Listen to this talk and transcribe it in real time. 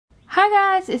Hi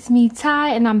guys, it's me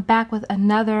Ty and I'm back with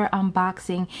another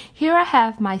unboxing. Here I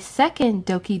have my second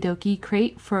Doki Doki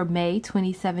crate for May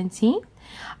 2017.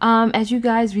 As you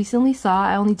guys recently saw,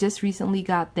 I only just recently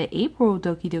got the April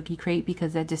Doki Doki crate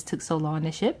because that just took so long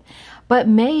to ship. But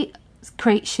May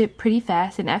crate shipped pretty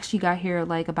fast and actually got here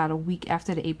like about a week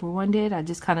after the April one did. I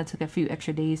just kind of took a few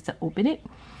extra days to open it.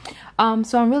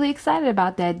 So I'm really excited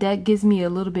about that. That gives me a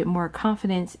little bit more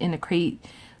confidence in the crate.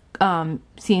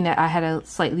 Seeing that I had a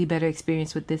slightly better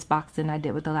experience with this box than I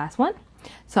did with the last one.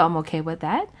 So I'm okay with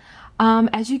that.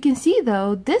 As you can see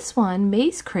though, this one,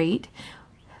 May's crate,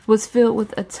 was filled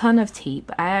with a ton of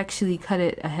tape. I actually cut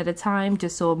it ahead of time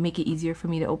just so it'll make it easier for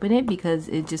me to open it because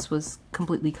it just was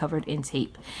completely covered in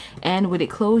tape. And with it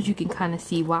closed, you can kind of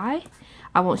see why.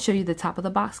 I won't show you the top of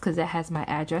the box because that has my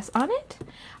address on it.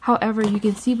 However, you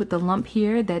can see with the lump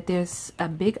here that there's a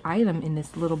big item in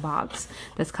this little box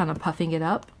that's kind of puffing it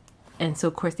up. And so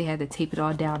of course they had to tape it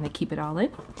all down to keep it all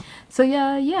in. So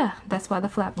yeah, that's why the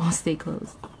flap won't stay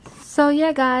closed. So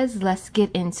yeah guys, let's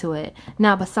get into it.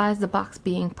 Now besides the box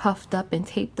being puffed up and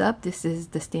taped up, this is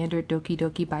the standard Doki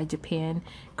Doki by Japan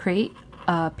crate.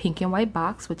 Pink and white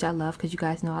box, which I love because you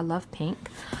guys know I love pink.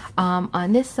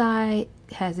 On this side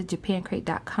has a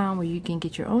japancrate.com where you can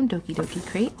get your own Doki Doki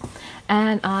crate,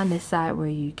 and on this side where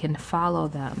you can follow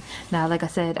them. Now like I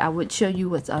said, I would show you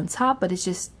what's on top, but it's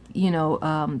just, you know,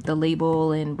 the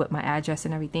label and what my address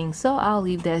and everything, so I'll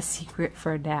leave that secret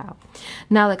for now.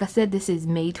 Now like I said, this is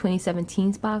May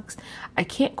 2017's box. I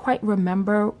can't quite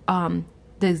remember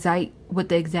what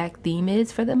the exact theme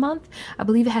is for the month. I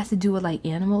believe it has to do with like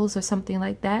animals or something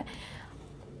like that.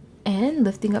 And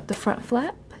lifting up the front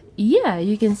flap, yeah,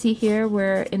 you can see here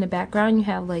where in the background you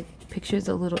have like pictures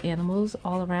of little animals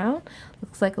all around.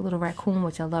 Looks like a little raccoon,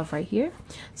 which I love right here.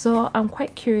 So I'm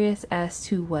quite curious as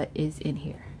to what is in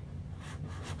here.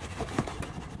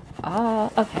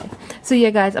 Okay, so yeah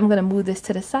guys, I'm gonna move this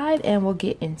to the side and we'll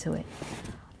get into it.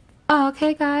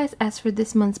 Okay guys, as for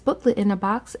this month's booklet in the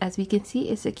box, as we can see,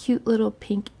 it's a cute little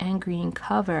pink and green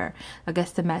cover, I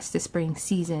guess to match the spring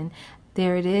season.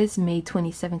 There it is, May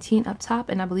 2017 up top,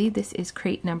 and I believe this is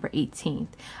crate number 18.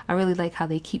 I really like how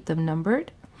they keep them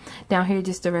numbered. Down here,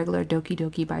 just the regular Doki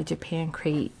Doki by Japan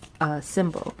crate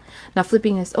symbol. Now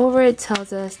flipping this over, it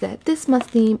tells us that this month's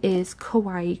theme is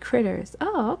Kawaii critters.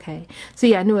 Oh, okay. So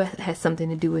yeah, I knew it has something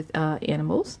to do with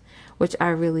animals, which I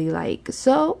really like.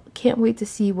 So can't wait to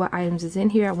see what items is in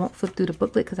here. I won't flip through the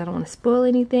booklet because I don't want to spoil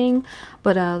anything.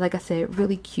 But like I said,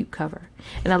 really cute cover.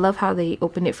 And I love how they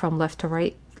open it from left to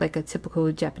right, like a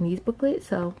typical Japanese booklet.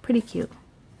 So pretty cute.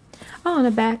 Oh, on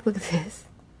the back, look at this.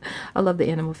 I love the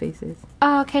animal faces.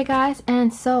 Okay guys,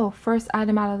 and so first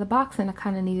item out of the box, and I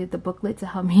kind of needed the booklet to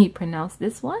help me pronounce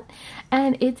this one,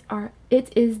 and it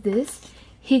is this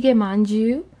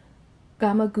Higemanju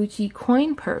Gamaguchi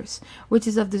coin purse, which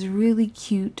is of this really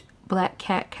cute black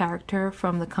cat character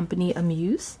from the company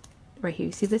Amuse. Right here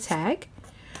you see the tag.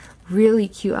 Really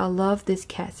cute. I love this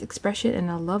cat's expression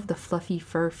and I love the fluffy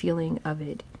fur feeling of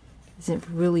it. Isn't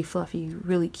really fluffy,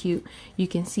 really cute. You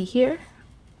can see here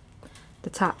the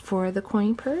top for the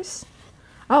coin purse.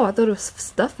 Oh, I thought it was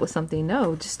stuffed with something.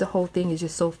 No, just the whole thing is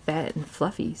just so fat and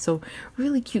fluffy. So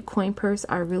really cute coin purse.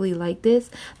 I really like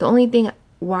this. The only thing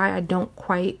why I don't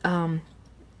quite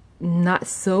not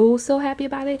so happy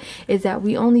about it is that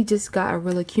we only just got a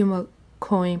Rilakkuma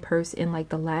coin purse in like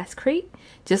the last crate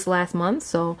just last month,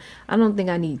 so I don't think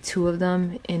I need two of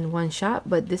them in one shot.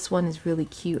 But this one is really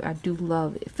cute. I do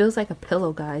love it. It feels like a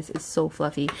pillow, guys. It's so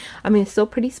fluffy. I mean, it's still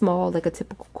pretty small, like a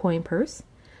typical coin purse,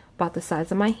 about the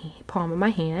size of my palm of my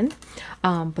hand,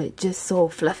 but just so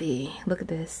fluffy. Look at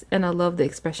this. And I love the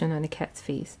expression on the cat's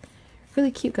face.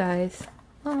 Really cute, guys.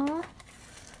 Aww,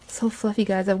 so fluffy,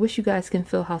 guys. I wish you guys can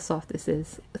feel how soft this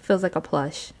is. It feels like a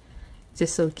plush.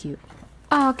 Just so cute.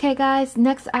 Okay guys,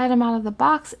 next item out of the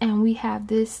box, and we have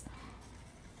this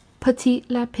Petit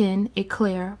Lapin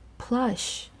Eclair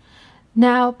plush.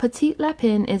 Now Petit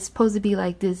Lapin is supposed to be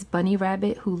like this bunny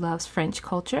rabbit who loves French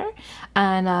culture,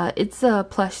 and it's a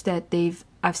plush that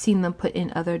I've seen them put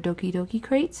in other Doki Doki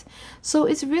crates, so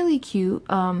it's really cute.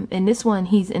 And this one,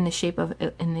 he's in the shape of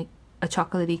a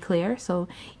chocolate eclair, so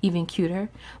even cuter.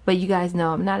 But you guys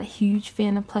know I'm not a huge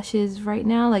fan of plushes right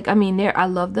now. Like, I mean, I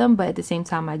love them, but at the same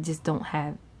time I just don't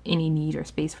have any need or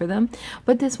space for them.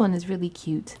 But this one is really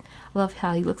cute. I love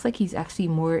how he looks like he's actually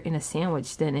more in a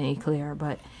sandwich than an eclair.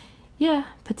 But yeah,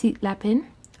 Petit Lapin.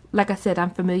 Like I said,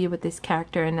 I'm familiar with this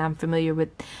character, and I'm familiar with,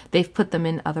 they've put them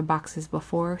in other boxes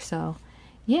before, so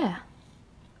yeah,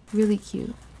 really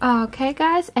cute. Okay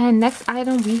guys, and next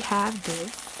item we have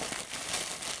this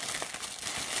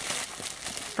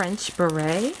French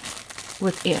beret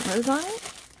with antlers on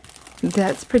it.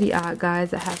 That's pretty odd,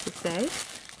 guys, I have to say.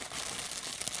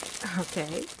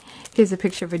 Okay, here's a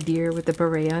picture of a deer with a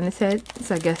beret on his head.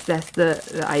 So I guess that's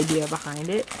the idea behind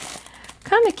it.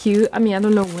 Kind of cute. I mean, I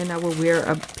don't know when I would wear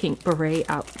a pink beret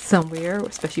out somewhere,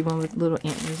 especially one with little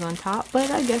antlers on top, but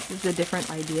I guess it's a different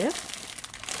idea.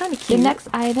 Kind of cute. The next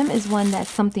item is one that's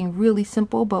something really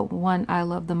simple, but one I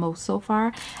love the most so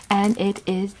far, and it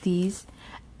is these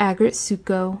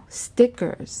Agretsuko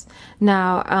stickers.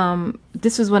 Now,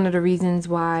 this was one of the reasons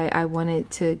why I wanted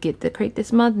to get the crate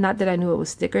this month. Not that I knew it was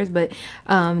stickers, but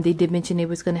they did mention it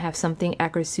was going to have something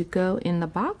Agretsuko in the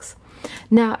box.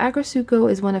 Now, Agretsuko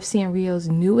is one of Sanrio's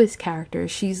newest characters.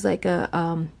 She's like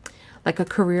a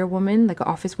career woman, like an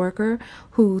office worker,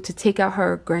 who, to take out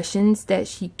her aggressions that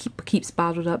she keeps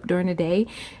bottled up during the day,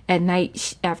 at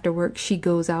night after work she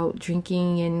goes out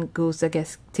drinking and goes, I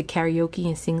guess, to karaoke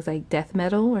and sings like death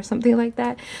metal or something like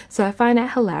that. So I find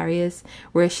that hilarious,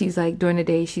 where she's like, during the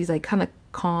day she's like kind of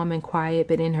calm and quiet,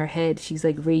 but in her head she's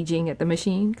like raging at the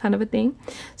machine, kind of a thing.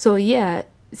 So yeah,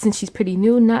 since she's pretty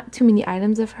new, not too many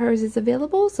items of hers is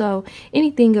available, so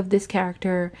anything of this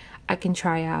character I can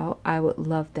try out. I would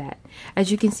love that.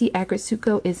 As you can see,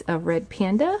 Agretsuko is a red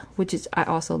panda, which is I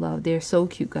also love. They're so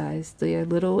cute, guys. They're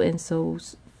little and so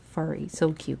furry,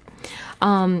 so cute.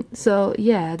 So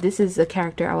yeah, this is a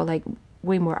character I would like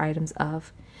way more items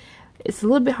of. It's a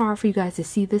little bit hard for you guys to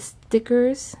see the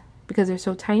stickers because they're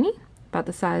so tiny, about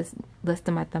the size less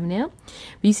than my thumbnail.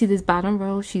 But you see this bottom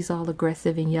row, she's all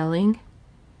aggressive and yelling,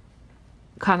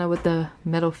 kind of with the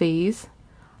metal phase.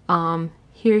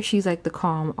 Here she's like the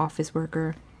calm office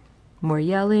worker, more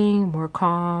yelling, more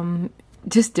calm,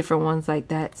 just different ones like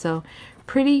that. So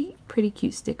pretty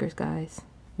cute stickers, guys.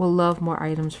 We'll love more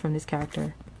items from this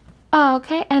character.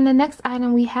 Okay, and the next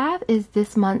item we have is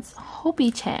this month's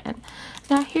Hopi-chan.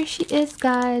 Now here she is,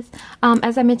 guys.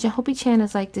 As I mentioned, Hopi-chan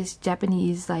is like this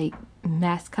Japanese like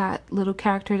mascot little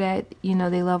character that, you know,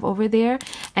 they love over there,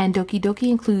 and Doki Doki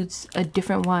includes a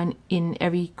different one in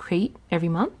every crate every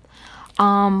month,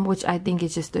 which I think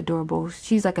is just adorable.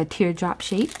 She's like a teardrop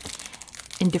shape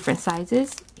in different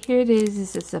sizes. Here it is.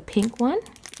 This is a pink one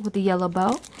with a yellow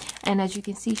bow, and as you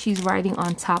can see, she's riding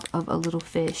on top of a little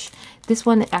fish. This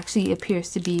one actually appears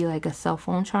to be like a cell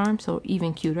phone charm, so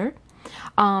even cuter.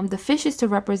 The fish is to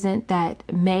represent that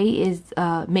May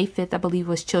 5th, I believe,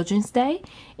 was Children's Day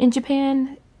in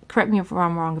Japan. Correct me if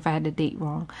I'm wrong, if I had the date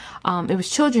wrong. It was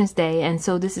Children's Day, and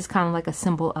so this is kind of like a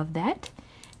symbol of that.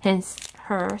 Hence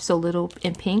her, so little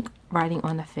in pink, riding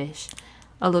on a fish.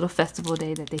 A little festival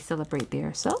day that they celebrate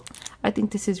there. So I think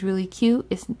this is really cute.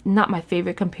 It's not my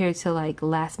favorite compared to like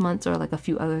last month's or like a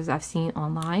few others I've seen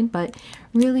online, but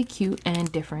really cute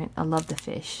and different. I love the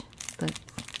fish. But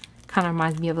kind of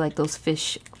reminds me of like those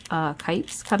fish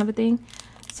kites kind of a thing.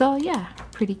 So yeah,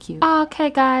 pretty cute.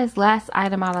 Okay guys, last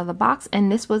item out of the box,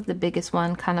 and this was the biggest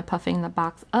one, kind of puffing the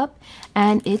box up,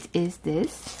 and it is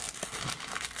this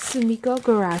Sumiko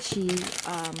Gurashi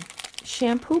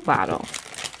shampoo bottle.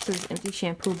 So this empty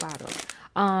shampoo bottle.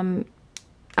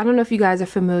 I don't know if you guys are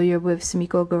familiar with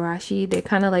Sumiko Gurashi. They're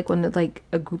kind of like one of like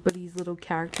a group of these little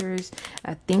characters.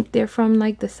 I think they're from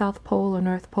like the South Pole or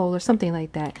North Pole or something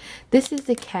like that. This is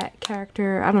the cat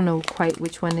character. I don't know quite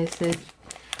which one this is,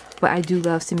 but I do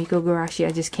love Sumiko Gurashi.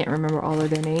 I just can't remember all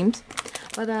of their names.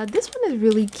 But this one is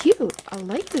really cute. I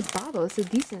like this bottle. It's a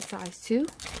decent size too.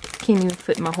 Can't even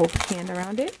fit my whole hand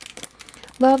around it.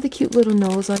 Love the cute little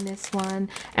nose on this one,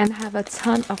 and have a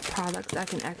ton of products I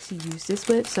can actually use this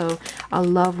with. So I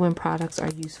love when products are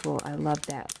useful. I love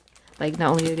that. Like, not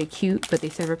only are they cute, but they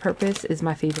serve a purpose is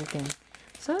my favorite thing.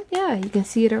 So yeah, you can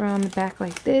see it around the back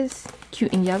like this,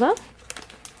 cute and yellow.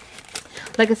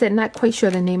 Like I said, not quite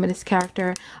sure the name of this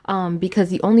character,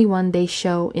 because the only one they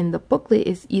show in the booklet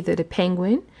is either the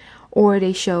penguin, or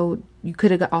they show, you could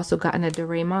have also gotten a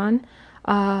Doraemon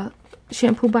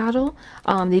shampoo bottle.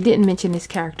 They didn't mention this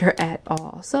character at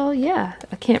all. So yeah,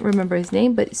 I can't remember his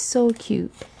name, but it's so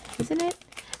cute, isn't it?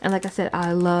 And like I said,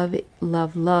 I love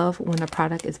when a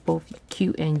product is both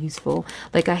cute and useful.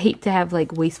 Like, I hate to have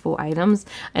like wasteful items,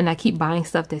 and I keep buying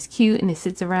stuff that's cute and it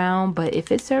sits around, but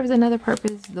if it serves another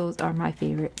purpose, those are my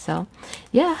favorite. So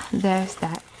yeah, there's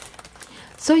that.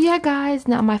 So yeah guys,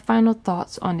 now my final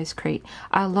thoughts on this crate.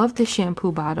 I love the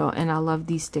shampoo bottle, and I love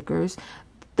these stickers.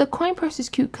 The coin purse is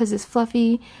cute because it's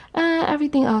fluffy.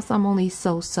 Everything else I'm only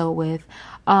so with.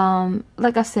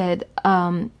 Like I said,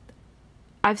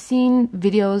 I've seen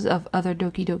videos of other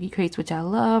Doki Doki crates which I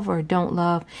love or don't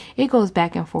love. It goes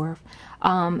back and forth.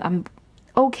 I'm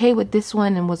okay with this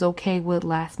one and was okay with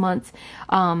last month's.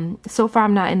 So far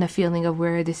I'm not in the feeling of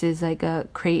where this is like a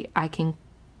crate I can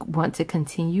want to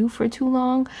continue for too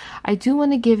long. I do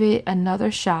want to give it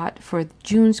another shot for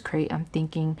June's crate, I'm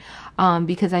thinking,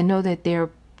 because I know that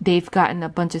they've gotten a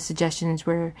bunch of suggestions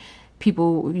where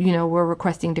people, you know, were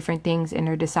requesting different things and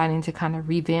they're deciding to kind of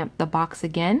revamp the box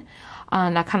again.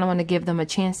 And I kind of want to give them a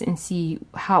chance and see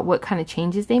what kind of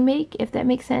changes they make, if that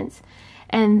makes sense,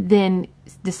 and then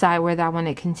decide whether I want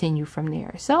to continue from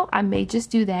there. So I may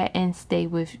just do that and stay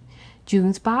with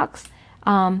June's box.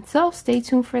 So stay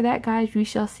tuned for that, guys. We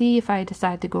shall see if I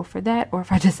decide to go for that or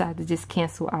if I decide to just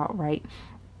cancel outright.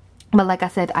 But like I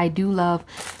said, I do love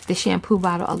the shampoo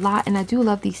bottle a lot, and I do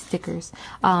love these stickers,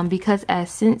 because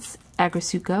since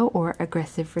Agretsuko, or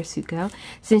Aggressive for Suko,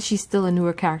 since she's still a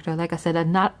newer character, like I said,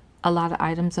 not a lot of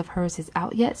items of hers is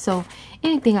out yet, so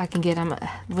anything I can get I'm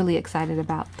really excited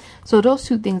about. So those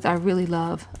two things I really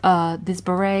love. This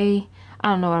beret, I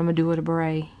don't know what I'm gonna do with a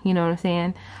beret, you know what I'm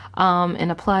saying,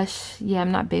 and a plush. Yeah,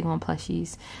 I'm not big on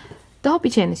plushies. The Hopi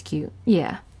Chan is cute,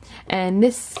 yeah, and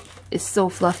this is so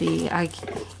fluffy.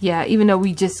 Yeah, even though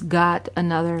we just got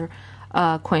another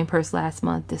coin purse last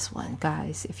month, this one,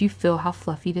 guys, if you feel how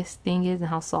fluffy this thing is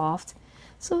and how soft,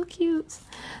 so cute.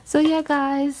 So yeah,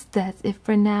 guys, that's it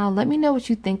for now. Let me know what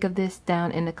you think of this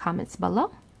down in the comments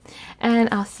below, and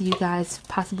I'll see you guys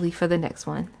possibly for the next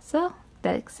one. So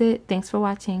that's it. Thanks for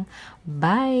watching.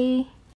 Bye.